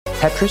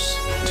Tetris?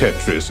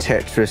 Tetris.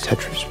 Tetris.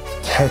 Tetris.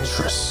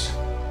 Tetris.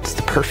 It's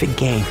the perfect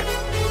game.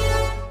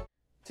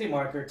 Team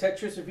Marker,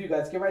 Tetris review,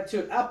 guys. Get right to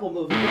it. Apple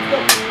movie. Let's go.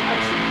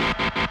 Action.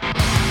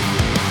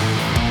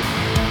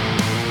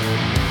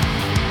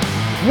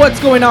 What's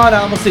going on,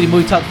 Alamo City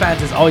Movie Talk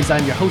fans? As always,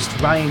 I'm your host,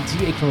 Ryan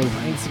D. aka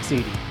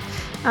Ryan680.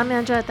 I'm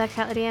Angela, that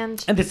cat lady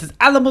Ange. And this is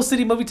Alamo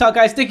City Movie Talk,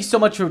 guys. Thank you so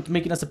much for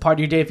making us a part of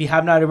your day. If you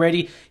have not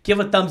already, give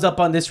a thumbs up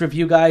on this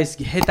review, guys.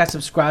 Hit that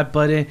subscribe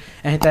button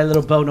and hit that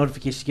little bell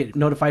notification to get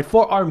notified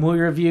for our movie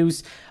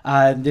reviews.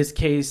 In this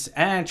case,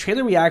 and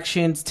trailer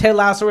reactions. Ted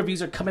Lasso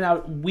reviews are coming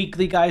out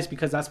weekly, guys,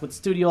 because that's what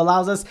studio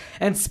allows us.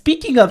 And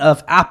speaking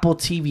of Apple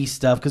TV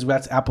stuff, because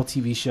that's Apple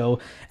TV show,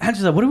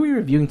 Angela, what are we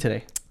reviewing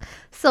today?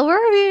 So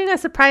we're reviewing a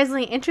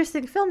surprisingly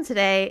interesting film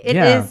today. It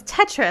is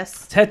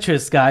Tetris.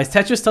 Tetris, guys.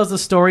 Tetris tells the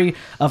story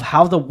of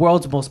how the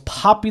world's most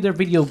popular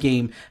video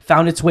game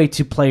found its way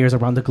to players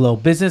around the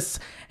globe. Business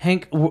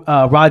Hank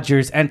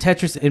Rogers and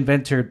Tetris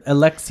inventor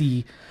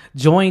Alexei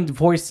joined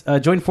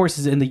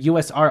forces in the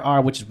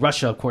USSR, which is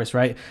Russia, of course,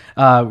 right?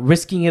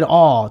 Risking it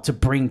all to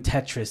bring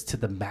Tetris to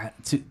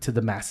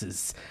the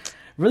masses.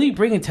 Really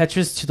bringing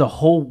Tetris to the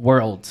whole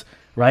world,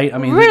 right? I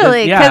mean,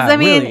 really, because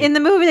in the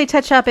movie they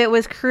touch up, it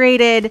was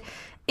created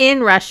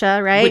in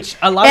Russia, right? Which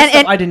a lot of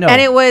stuff I didn't know.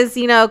 And it was,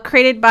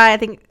 created by, I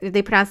think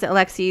they pronounced it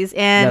Alexei's,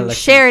 and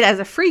shared as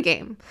a free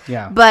game.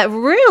 Yeah. But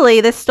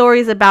really, this story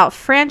is about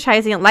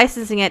franchising and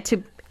licensing it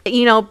to,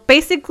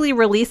 basically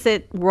release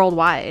it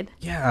worldwide.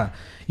 Yeah.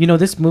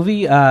 This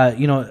movie, I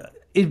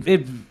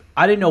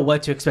didn't know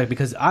what to expect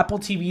because Apple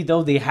TV,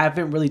 though, they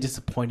haven't really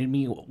disappointed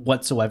me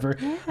whatsoever.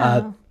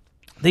 Yeah.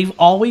 They've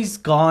always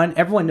gone,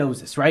 everyone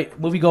knows this,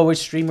 right? Moviegoers,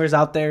 streamers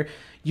out there,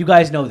 you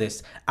guys know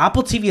this.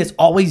 Apple TV has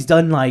always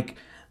done like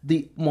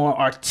the more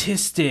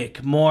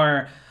artistic,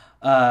 more,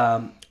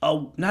 not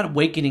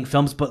awakening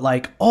films, but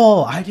like,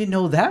 oh, I didn't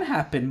know that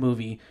happened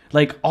movie.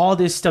 Like all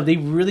this stuff. They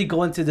really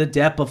go into the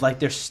depth of like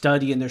their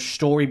study and their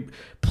story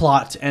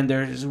plot, and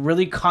they're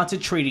really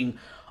concentrating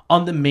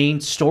on the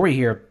main story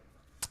here.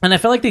 And I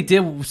felt like they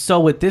did so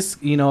with this,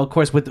 of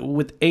course, with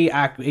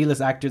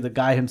A-list actor, the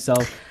guy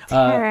himself.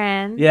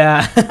 Taron.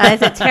 Yeah.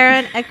 Is it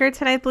Taron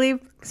Egerton, I believe?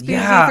 Excuse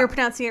me if you're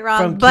pronouncing it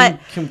wrong. But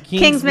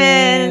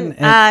Kingsman.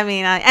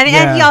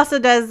 And he also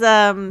does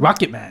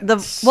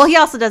Rocketman. He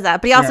also does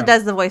that, but he also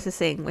does the voice of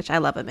Sing, which I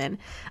love him in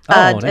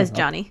as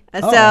Johnny.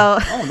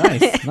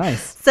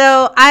 Nice.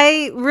 So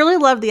I really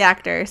love the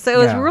actor. So it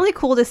was really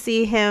cool to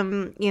see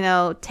him,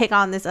 take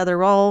on this other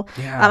role.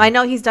 Yeah. I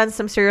know he's done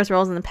some serious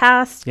roles in the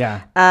past.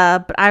 Yeah.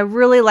 But I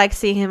really like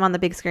seeing him on the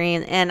big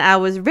screen, and I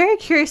was very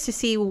curious to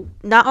see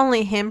not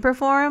only him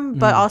perform,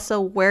 but also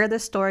where the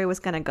story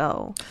was going to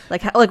go.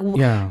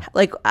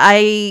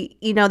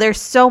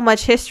 There's so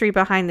much history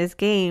behind this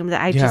game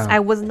that I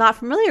was not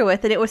familiar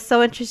with, and it was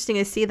so interesting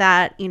to see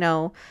that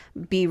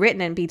be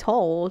written and be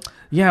told.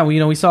 Yeah,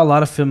 we saw a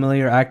lot of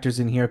familiar actors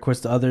in here. Of course,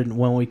 the other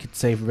one we could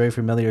say very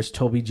familiar is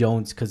Toby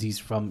Jones, because he's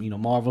from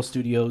Marvel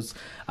Studios.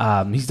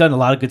 He's done a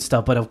lot of good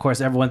stuff, but of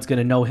course everyone's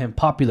gonna know him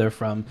popular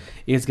from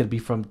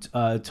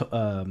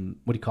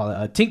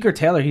Tinker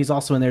Tailor. He's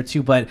also in there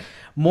too, but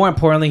more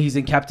importantly, he's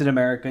in Captain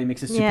America. He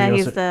makes a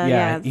superhero.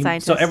 Yeah, he's the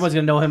scientist. So everyone's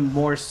gonna know him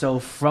more so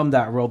from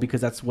that role,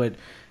 because that's what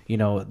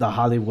the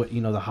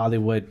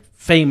Hollywood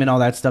fame and all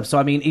that stuff. So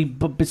I mean,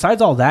 but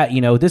besides all that,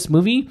 this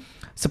movie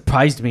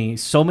surprised me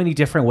so many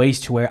different ways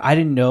to where I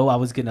didn't know I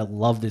was gonna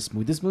love this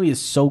movie. This movie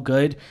is so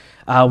good.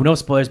 No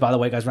spoilers, by the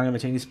way, guys. We're not gonna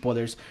take any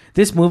spoilers.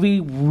 This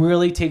movie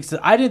really takes.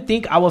 I didn't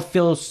think I would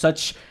feel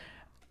such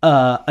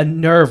a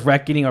nerve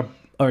wracking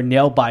or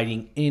nail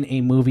biting in a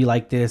movie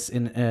like this.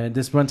 In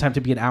this runtime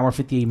to be an hour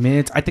 58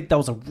 minutes, I think that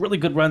was a really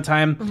good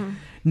runtime. Mm-hmm.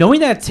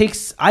 Knowing that it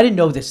takes, I didn't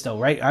know this though,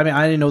 right? I mean,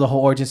 I didn't know the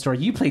whole origin story.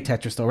 You play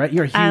Tetris though, right?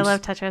 You're a huge. I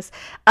love Tetris.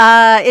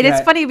 It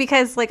is funny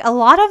because like a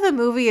lot of the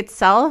movie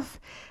itself,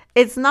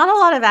 it's not a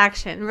lot of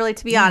action, really,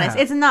 to be honest.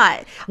 It's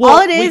not. Well,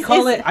 all it is,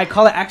 I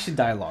call it action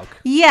dialogue.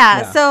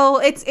 Yeah. So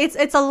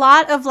it's a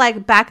lot of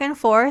like back and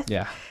forth.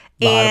 Yeah.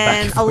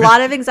 A lot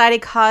of anxiety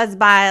caused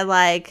by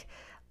like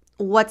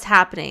what's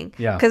happening.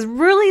 Yeah. Because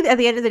really, at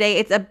the end of the day,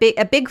 it's a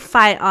big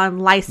fight on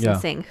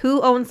licensing. Yeah.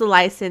 Who owns the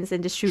license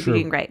and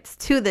distributing rights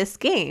to this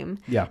game?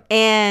 Yeah.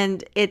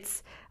 And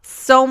it's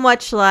so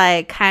much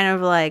like kind of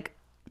like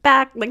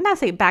not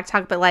say back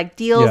talk, but like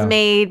deals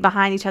made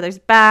behind each other's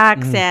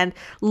backs and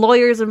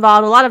lawyers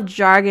involved, a lot of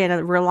jargon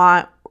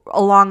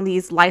along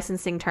these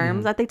licensing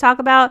terms that they talk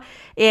about.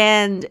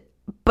 But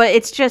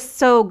it's just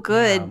so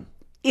good.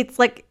 Yeah. It's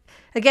like,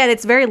 again,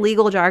 it's very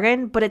legal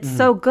jargon, but it's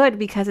so good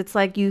because it's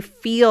like you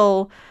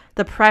feel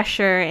the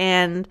pressure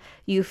and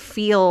you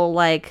feel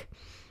like,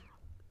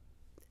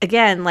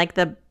 again, like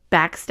the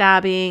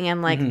backstabbing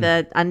and like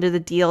the under the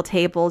deal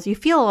tables. You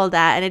feel all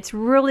that, and it's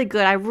really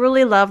good. I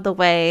really love the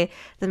way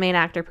the main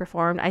actor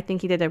performed. I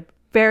think he did a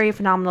very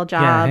phenomenal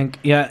job.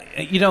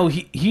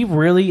 He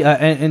really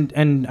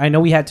and I know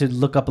we had to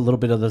look up a little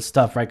bit of the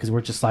stuff, right? Because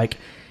we're just like,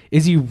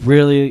 is he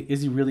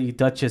really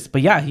Dutchess?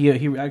 But yeah, he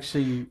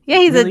actually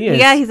he's really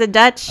is. he's a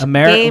Dutch game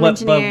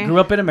engineer. But grew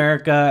up in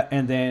America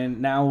and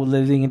then now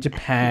living in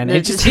Japan.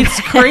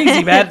 It's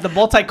crazy, man. The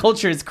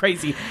multicultural is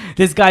crazy.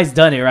 This guy's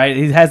done it, right?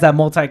 He has that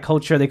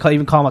multicultural. They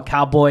even call him a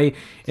cowboy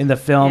in the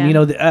film.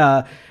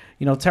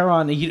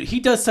 Tehran, he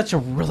does such a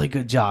really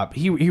good job.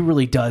 He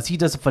really does. He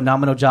does a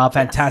phenomenal job,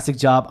 fantastic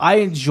job. I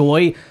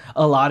enjoy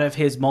a lot of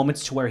his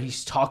moments to where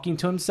he's talking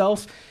to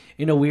himself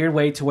in a weird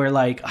way to where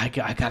like I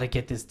gotta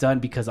get this done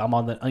because I'm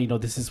on the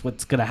this is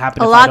what's gonna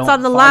happen. A lot's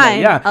on the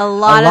line. Yeah, a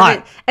lot of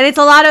it, and it's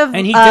a lot of.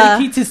 And he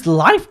dedicates his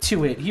life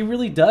to it. He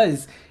really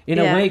does. In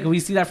a way, we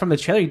see that from the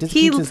trailer. He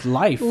dedicates his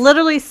life.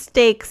 Literally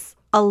stakes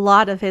a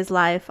lot of his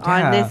life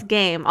on this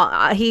game.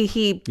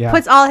 He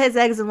puts all his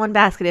eggs in one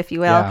basket, if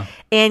you will,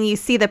 and you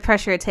see the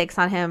pressure it takes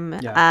on him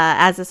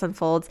as this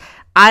unfolds.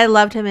 I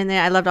loved him in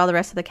there. I loved all the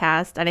rest of the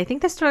cast, and I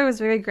think the story was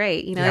very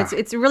great.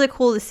 It's really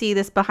cool to see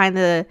this behind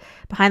the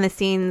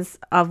scenes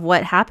of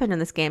what happened in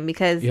this game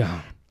because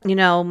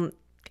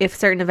if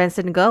certain events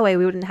didn't go away,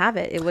 we wouldn't have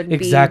it. It wouldn't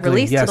be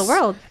released to the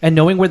world. And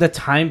knowing where the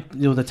time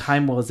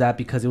was at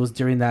because it was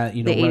during that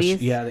the 80s.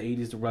 The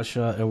 80s,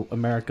 Russia,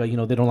 America.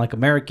 They don't like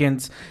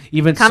Americans.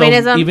 Even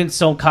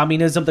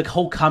communism, the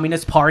whole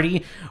Communist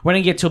Party. We're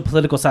gonna get to a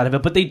political side of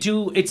it, but they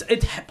do. It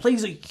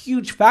plays a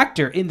huge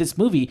factor in this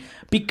movie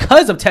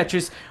because of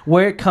Tetris,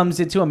 where it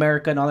comes into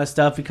America and all that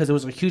stuff. Because it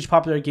was a huge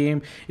popular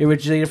game. It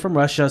originated from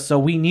Russia, so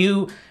we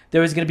knew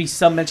there was gonna be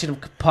some mention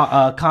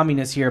of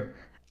communists here.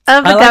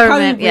 Of the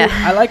government,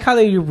 I like how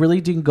they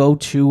really didn't go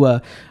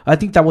to. I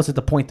think that wasn't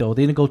the point, though.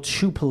 They didn't go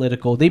too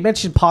political. They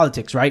mentioned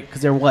politics, right?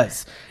 Because there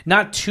was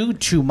not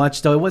too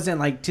much, though. It wasn't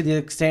like to the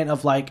extent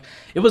of like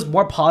it was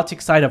more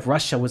politics side of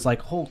Russia was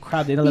like, oh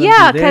crap, they didn't let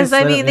them do this.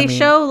 Because they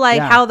show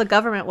how the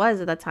government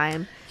was at that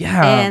time,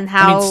 and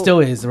how it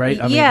still is, right?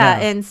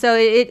 And so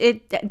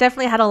it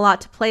definitely had a lot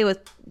to play with.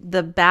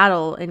 The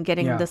battle in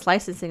getting this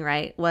licensing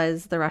right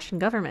was the Russian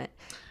government,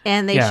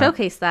 and they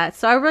showcased that.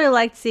 So I really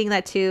liked seeing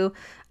that too.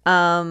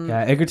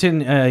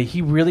 Egerton,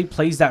 he really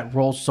plays that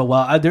role so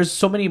well. There's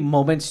so many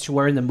moments to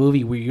where in the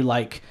movie where you're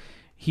like,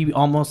 he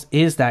almost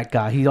is that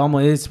guy. He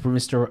almost is for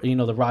Mr.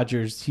 The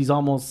Rogers. He's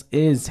almost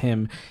is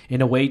him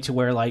in a way to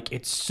where like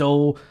it's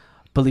so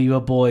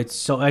believable. It's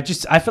so I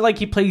feel like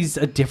he plays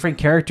a different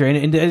character,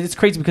 and it's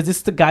crazy because this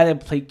is the guy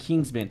that played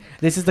Kingsman.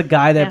 This is the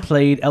guy that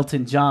played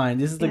Elton John.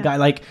 This is the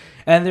guy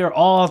and they're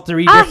all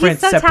three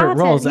different separate talented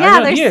roles.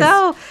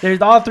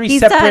 They're all three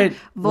separate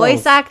voice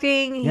roles.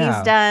 Acting. He's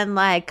done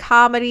like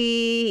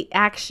comedy,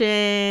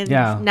 action,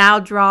 now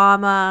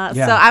drama.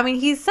 So I mean,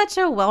 he's such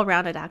a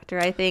well-rounded actor,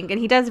 I think, and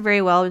he does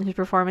very well in his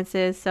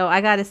performances. So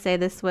I got to say,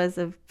 this was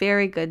a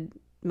very good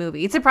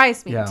movie. It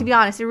surprised me, to be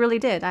honest. It really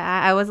did.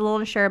 I was a little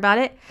unsure about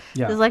it.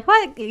 I was like,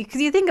 what?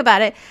 Because you think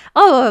about it,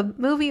 a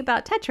movie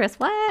about Tetris,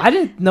 what? I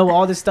didn't know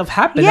all this stuff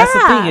happened. That's the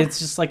thing. It's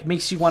just like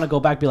makes you want to go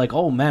back and be like,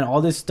 oh man,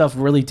 all this stuff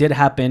really did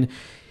happen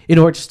in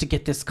order just to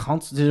get this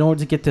console, in order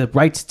to get the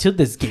rights to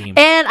this game.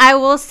 And I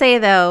will say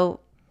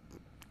though,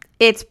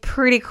 it's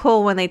pretty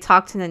cool when they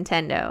talk to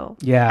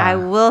Nintendo. I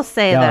will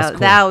say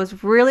that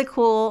was really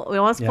cool. We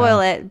won't spoil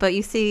it, but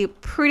you see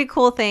pretty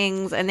cool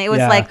things, and it was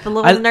like the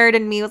little nerd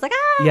in me was like,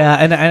 ah. Yeah,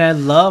 and I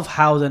love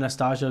how the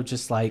nostalgia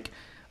just like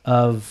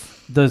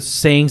of the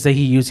sayings that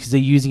he used because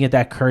they're using it at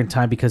that current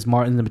time because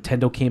Martin the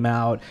Nintendo came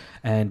out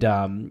and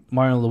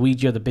Mario and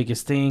Luigi are the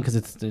biggest thing because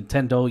it's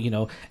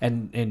Nintendo,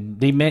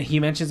 and he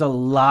mentions a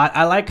lot.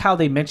 I like how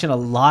they mention a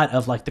lot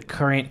of like the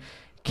current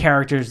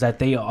characters that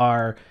they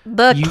are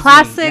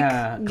classic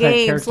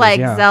games like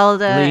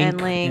Zelda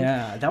and Link.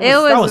 That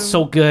was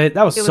so good.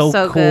 That was so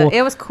cool. Good.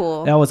 It was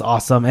cool. That was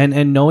awesome.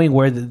 And knowing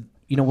where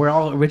we're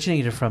all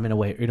originated from in a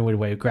weird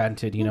way,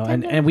 granted,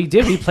 and we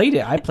played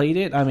it. I played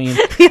it. I mean,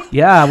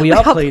 we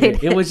all played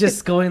it. It was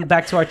just going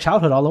back to our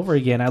childhood all over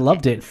again. I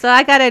loved it. So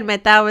I gotta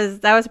admit that was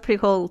a pretty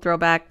cool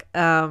throwback.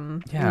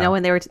 When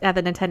they were at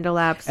the Nintendo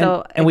lab.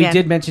 So and we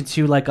did mention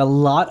too, like a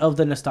lot of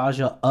the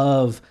nostalgia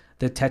of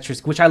the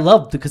Tetris, which I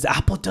love because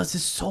Apple does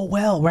this so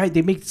well, right?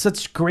 They make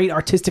such great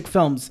artistic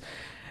films.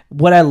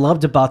 What I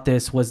loved about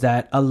this was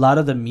that a lot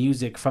of the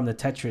music from the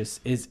Tetris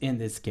is in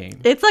this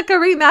game. It's like a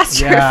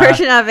remastered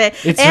version of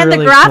it. And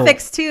really the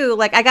graphics too.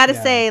 Like I gotta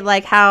say,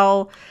 like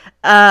how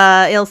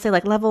it'll say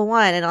like level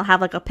 1 and it'll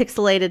have like a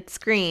pixelated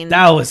screen.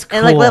 That was cool.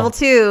 And like level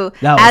 2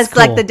 as cool.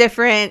 Like the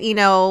different,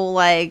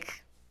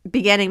 like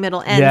beginning,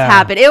 middle, ends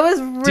happen. It was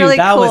really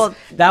cool.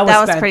 That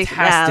was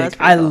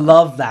fantastic. I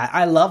love that.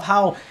 I love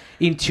how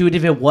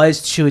intuitive it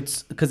was to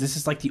it's because this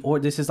is like the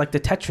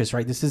Tetris,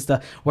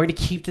 right? We're gonna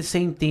keep the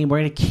same theme, we're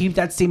gonna keep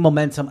that same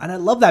momentum, and I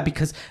love that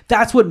because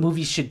that's what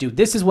movies should do.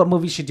 This is what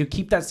movies should do.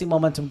 Keep that same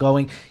momentum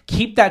going,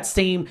 keep that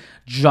same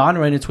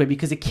genre in its way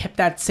because it kept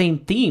that same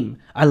theme.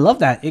 I love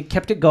that it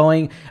kept it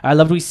going. I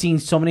loved we've seen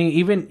so many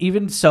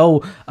even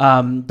so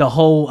the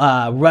whole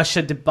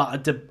Russia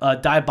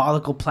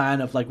diabolical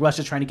plan of like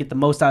Russia trying to get the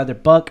most out of their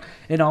buck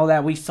and all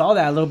that. We saw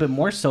that a little bit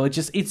more so.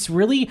 It's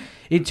really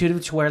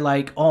intuitive to where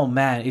like, oh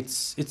man, it's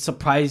it's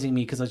surprising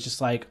me because it's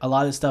just like a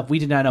lot of stuff we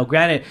did not know.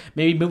 Granted,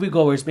 maybe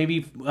moviegoers,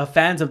 maybe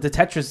fans of the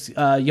Tetris,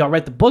 y'all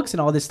read the books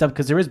and all this stuff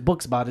because there is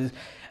books about it.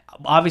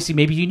 Obviously,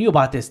 maybe you knew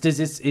about this. Did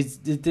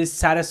this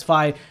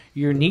satisfy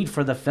your need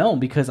for the film?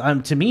 Because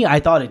to me, I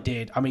thought it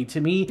did. I mean, to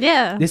me,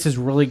 this is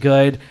really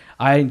good.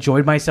 I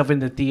enjoyed myself in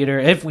the theater.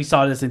 If we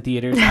saw this in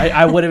theaters,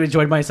 I would have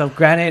enjoyed myself.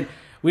 Granted,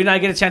 we did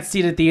not get a chance to see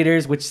it in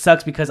theaters, which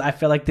sucks because I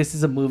feel like this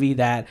is a movie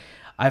that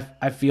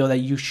I feel that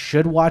you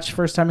should watch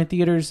first time in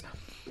theaters.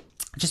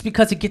 Just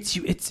because it gets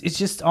you, it's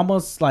just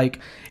almost like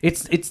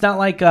it's not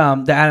like the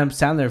Adam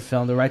Sandler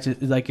film, The Righteous.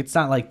 Like it's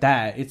not like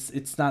that.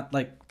 It's not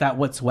like that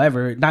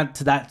whatsoever. Not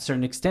to that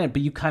certain extent,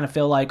 but you kind of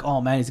feel like, oh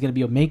man, he's gonna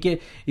be able to make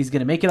it. He's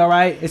gonna make it all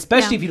right,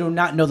 especially if you do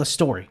not know the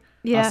story.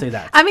 I'll say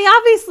that. I mean,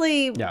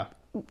 obviously,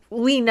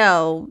 we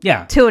know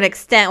to an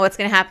extent what's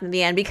gonna happen in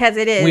the end because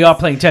it is. We all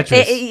playing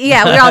Tetris. We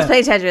all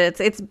playing Tetris.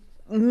 It's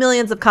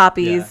millions of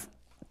copies. Yeah.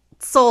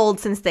 Sold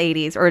since the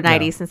 80s or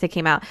 90s since they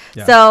came out.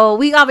 So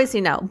we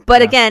obviously know.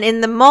 But again, in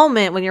the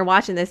moment when you're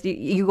watching this,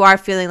 you are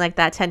feeling like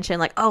that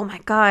tension, like, oh my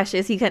gosh,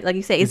 is he, like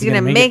you say, is he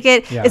going to make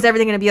it? Is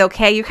everything going to be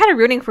okay? You're kind of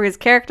rooting for his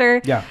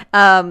character.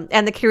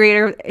 And the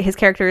curator, his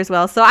character as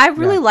well. So I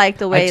really like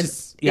the way it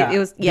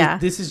was.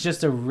 This is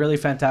just a really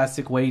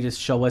fantastic way to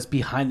show us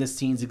behind the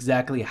scenes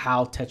exactly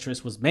how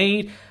Tetris was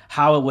made,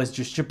 how it was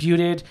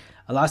distributed.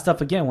 A lot of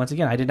stuff. Once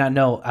again, I did not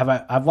know.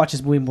 I've watched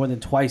this movie more than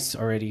twice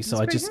already,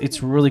 so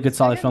it's really good,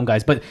 solid film,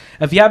 guys. But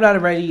if you have not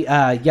already,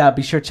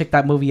 be sure to check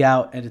that movie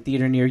out at a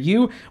theater near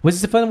you. Was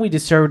this a film we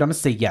deserved? I'm gonna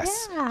say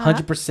yes,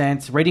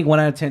 100%. Rating 1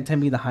 out of 10, 10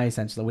 being the highest.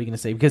 Angela, what are you gonna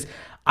say? Because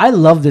I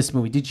love this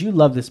movie. Did you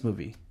love this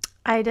movie?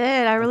 I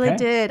did. I really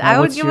did. Now, I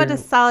would give it a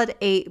solid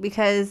 8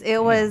 because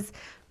it was.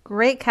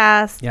 Great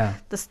cast.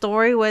 The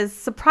story was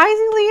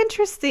surprisingly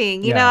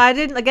interesting. You know, I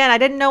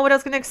didn't know what I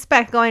was going to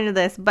expect going into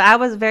this, but I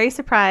was very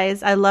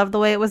surprised. I love the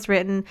way it was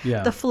written.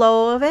 The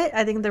flow of it.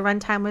 I think the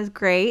runtime was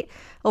great.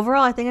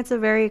 Overall, I think it's a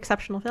very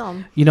exceptional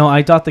film. You know,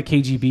 I thought the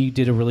KGB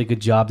did a really good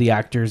job. The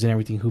actors and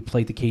everything who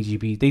played the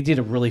KGB, they did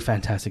a really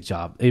fantastic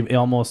job. It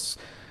almost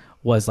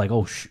was like,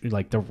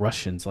 like the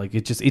Russians. Like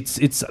it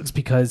sucks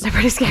because they're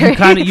pretty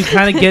scary. You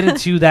kind of get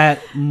into that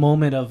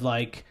moment of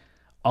like,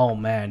 oh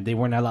man, they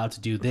weren't allowed to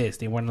do this,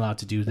 they weren't allowed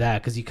to do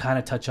that, because you kind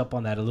of touch up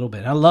on that a little bit.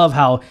 And I love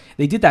how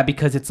they did that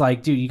because it's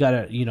like, dude, you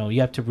gotta, you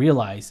have to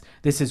realize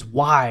this is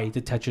why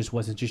the Tetris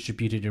wasn't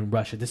distributed in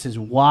Russia. This is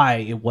why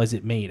it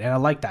wasn't made. And I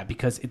like that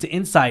because it's an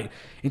insight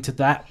into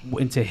that,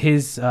 into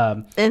his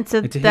that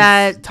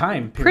his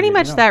time period, pretty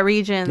much that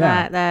region,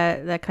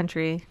 that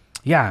country.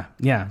 Yeah,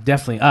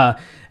 definitely. And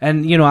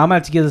I'm gonna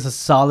have to give this a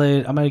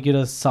solid. I'm gonna give it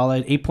a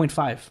solid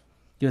 8.5.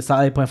 Give it a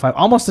solid 8.5,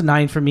 almost a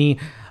 9 for me.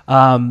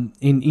 And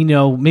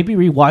maybe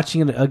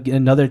rewatching it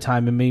another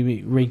time and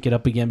maybe rank it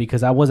up again,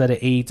 because I was at an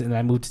 8 and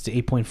I moved it to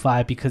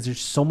 8.5 because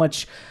there's so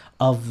much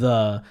of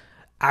the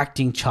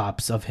acting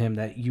chops of him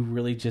that you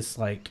really just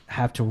like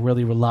have to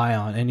really rely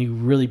on, and he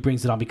really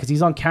brings it on because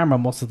he's on camera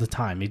most of the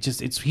time.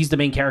 He's the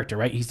main character,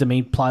 right? He's the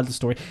main plot of the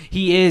story.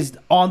 He is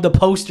on the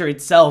poster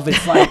itself.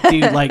 It's like,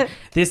 dude, like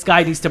this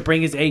guy needs to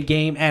bring his A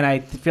game, and I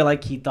feel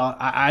like he thought,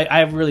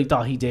 I really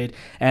thought he did,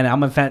 and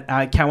I'm a fan.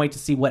 I can't wait to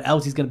see what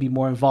else he's going to be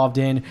more involved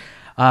in.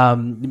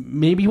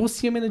 Maybe we'll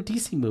see him in a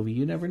DC movie.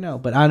 You never know.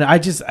 But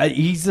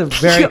he's a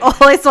very. You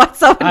always want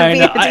someone to be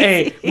in a DC.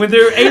 Hey, when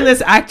they're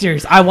A-list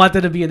actors, I want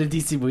them to be in a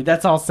DC movie.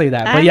 That's all I'll say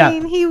that. But I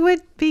mean, he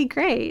would be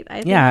great.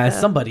 I think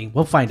so. Somebody.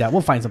 We'll find out.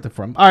 We'll find something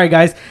for him. All right,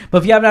 guys. But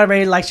if you haven't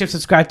already, like, share,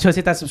 subscribe to us.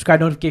 Hit that subscribe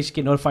notification.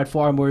 Get notified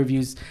for our more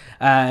reviews.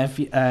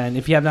 And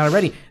if you have not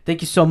already,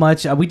 thank you so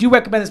much. We do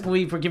recommend this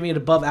movie for giving it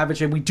above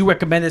average, and we do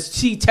recommend this.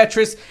 See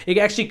Tetris. It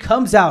actually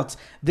comes out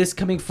this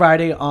coming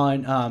Friday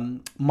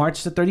on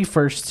March the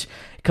 31st.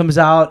 Comes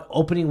out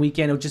opening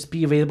weekend. It'll just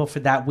be available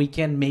for that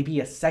weekend, maybe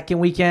a second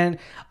weekend.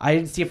 I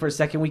didn't see it for a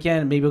second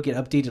weekend. Maybe it'll get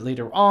updated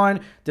later on,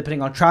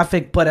 depending on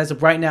traffic. But as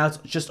of right now, it's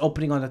just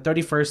opening on the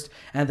 31st,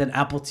 and then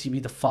Apple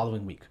TV the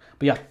following week.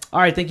 But yeah, all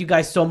right. Thank you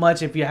guys so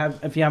much. If you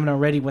haven't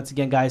already, once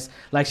again, guys,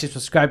 like, share,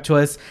 subscribe to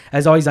us.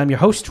 As always, I'm your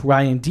host,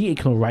 Ryan D.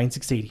 aka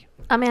Ryan680.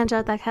 I'm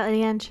Angela, that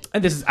Kelly Ange.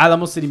 And this is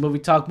Alamo City Movie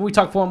Talk. Movie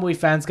Talk for movie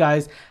fans,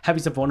 guys. Have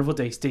yourself a wonderful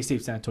day. Stay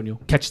safe, San Antonio.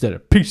 Catch you later.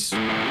 Peace.